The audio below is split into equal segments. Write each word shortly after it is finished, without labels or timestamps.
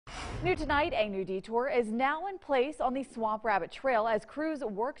New tonight, a new detour is now in place on the Swamp Rabbit Trail as crews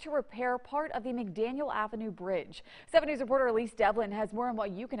work to repair part of the McDaniel Avenue Bridge. 7 News reporter Elise Devlin has more on what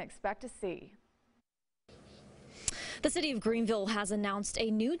you can expect to see. The city of Greenville has announced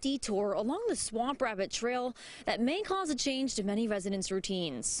a new detour along the Swamp Rabbit Trail that may cause a change to many residents'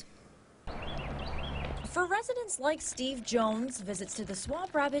 routines. For residents like Steve Jones, visits to the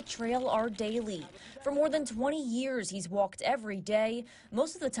Swamp Rabbit Trail are daily. For more than 20 years, he's walked every day,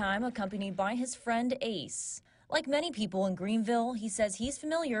 most of the time accompanied by his friend Ace. Like many people in Greenville, he says he's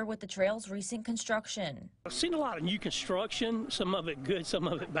familiar with the trail's recent construction. I've seen a lot of new construction, some of it good, some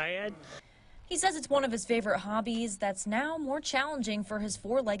of it bad. He says it's one of his favorite hobbies that's now more challenging for his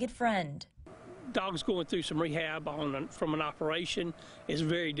four-legged friend. Dogs going through some rehab from an operation is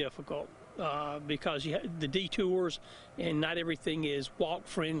very difficult. Because you have the detours and not everything is walk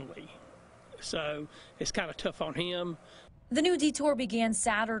friendly, so it's kind of tough on him. The new detour began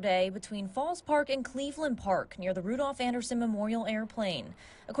Saturday between Falls Park and Cleveland Park near the Rudolph Anderson Memorial Airplane.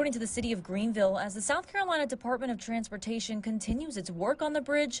 According to the city of Greenville, as the South Carolina Department of Transportation continues its work on the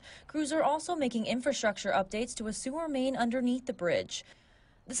bridge, crews are also making infrastructure updates to a sewer main underneath the bridge.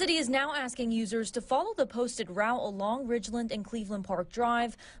 The city is now asking users to follow the posted route along Ridgeland and Cleveland Park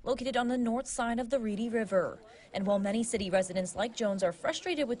Drive, located on the north side of the Reedy River. And while many city residents like Jones are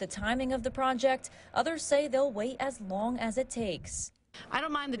frustrated with the timing of the project, others say they'll wait as long as it takes. I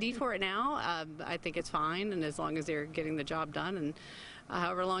don't mind the detour now. I think it's fine, and as long as they're getting the job done and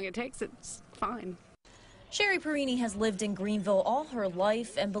however long it takes, it's fine. Sherry Perini has lived in Greenville all her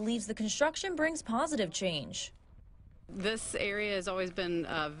life and believes the construction brings positive change. This area has always been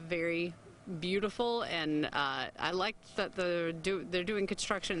very beautiful, and I like that they're doing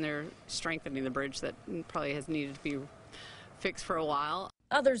construction. They're strengthening the bridge that probably has needed to be fixed for a while.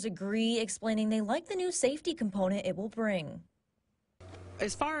 Others agree, explaining they like the new safety component it will bring.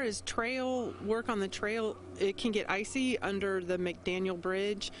 As far as trail work on the trail, it can get icy under the McDaniel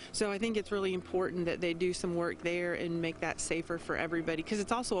Bridge, so I think it's really important that they do some work there and make that safer for everybody, because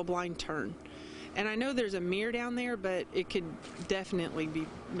it's also a blind turn. And I know there's a mirror down there, but it could definitely be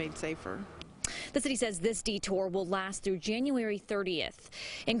made safer. The city says this detour will last through January 30th.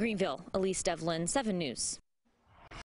 In Greenville, Elise Devlin, 7 News.